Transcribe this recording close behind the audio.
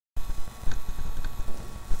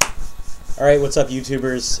Alright, what's up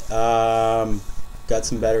YouTubers? Got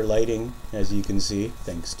some better lighting, as you can see,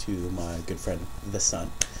 thanks to my good friend the sun.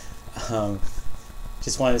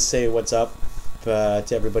 Just wanted to say what's up to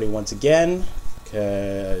everybody once again,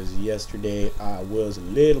 because yesterday I was a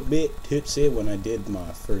little bit tipsy when I did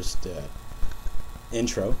my first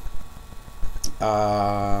intro.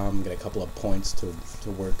 Got a couple of points to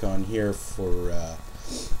work on here for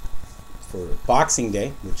Boxing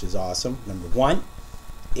Day, which is awesome. Number one,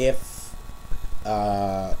 if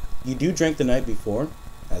you do drink the night before,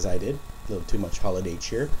 as I did, a little too much holiday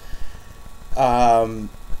cheer, and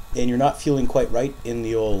you're not feeling quite right in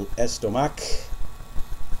the old stomach,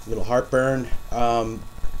 little heartburn,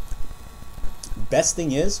 best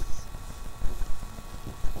thing is,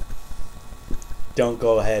 don't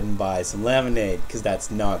go ahead and buy some lemonade, because that's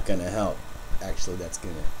not gonna help. Actually, that's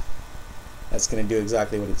gonna do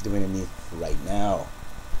exactly what it's doing to me right now,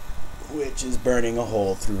 which is burning a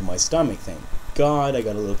hole through my stomach. Thank God I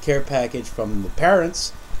got a little care package from the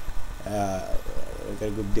parents. I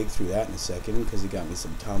gotta go dig through that in a second because he got me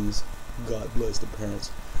some Tums. God bless the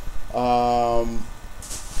parents.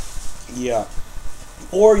 Yeah.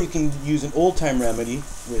 Or you can use an old time remedy,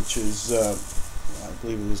 which is I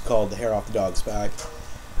believe it was called the hair off the dog's back,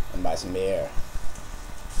 and buy some beer.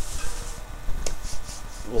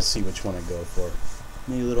 We'll see which one I go for.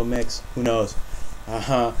 Maybe a little mix. Who knows?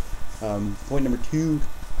 Point number 2.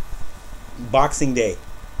 Boxing Day.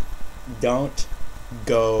 Don't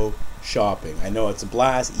go shopping. I know it's a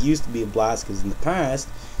blast. It used to be a blast because in the past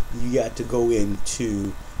you got to go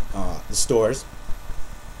into the stores,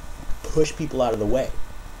 push people out of the way,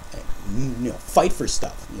 and, fight for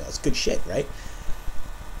stuff. It's good shit, right?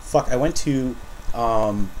 Fuck, I went to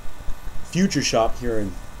Future Shop here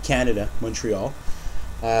in Canada, Montreal.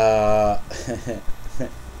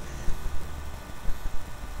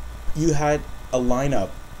 You had a lineup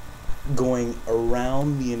going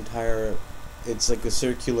around the entire, it's like a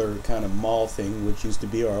circular kind of mall thing, which used to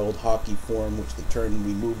be our old hockey forum, which they turned,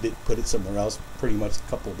 we moved it, put it somewhere else, pretty much a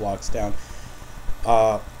couple of blocks down.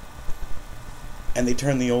 And they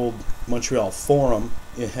turned the old Montreal Forum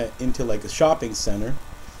into like a shopping center.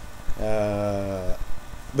 But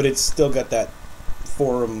it's still got that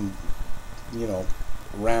forum,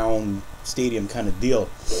 round stadium kind of deal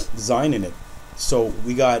design in it. So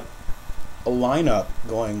we got a lineup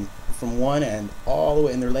going from one end all the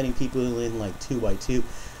way, and they're letting people in like 2 by 2.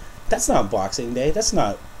 That's not Boxing Day. That's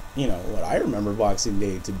not what I remember Boxing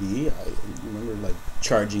Day to be. I remember like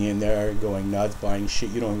charging in there, going nuts, buying shit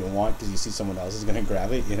you don't even want because you see someone else is gonna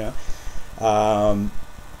grab it.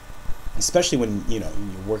 Especially when you're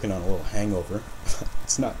working on a little hangover.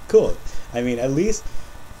 It's not cool. I mean, at least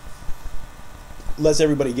lets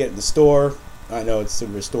everybody get in the store. I know it's sort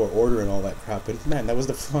of a store order and all that crap, but man, that was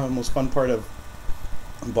the most fun part of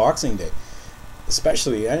Boxing Day.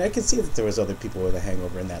 Especially, I could see that there was other people with a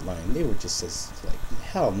hangover in that line. They were just as like,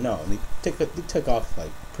 hell no. And they took off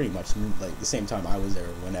like pretty much like the same time I was there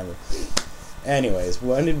or whenever. Anyways,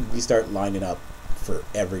 when did we start lining up for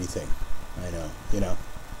everything? I know,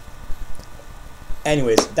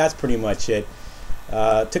 Anyways, that's pretty much it.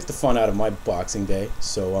 Took the fun out of my Boxing Day,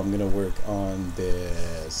 so I'm gonna work on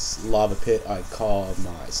this lava pit I call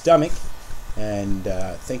my stomach. And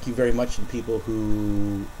thank you very much to the people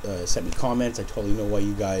who sent me comments. I totally know why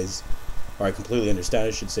you guys, or I completely understand,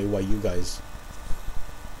 I should say, why you guys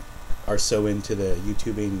are so into the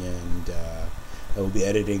YouTubing, and I will be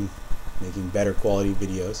editing, making better quality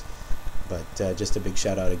videos. But just a big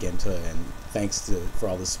shout out again and thanks for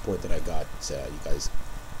all the support that I got. You guys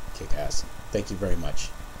kick ass. Thank you very much.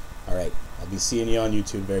 Alright, I'll be seeing you on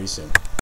YouTube very soon.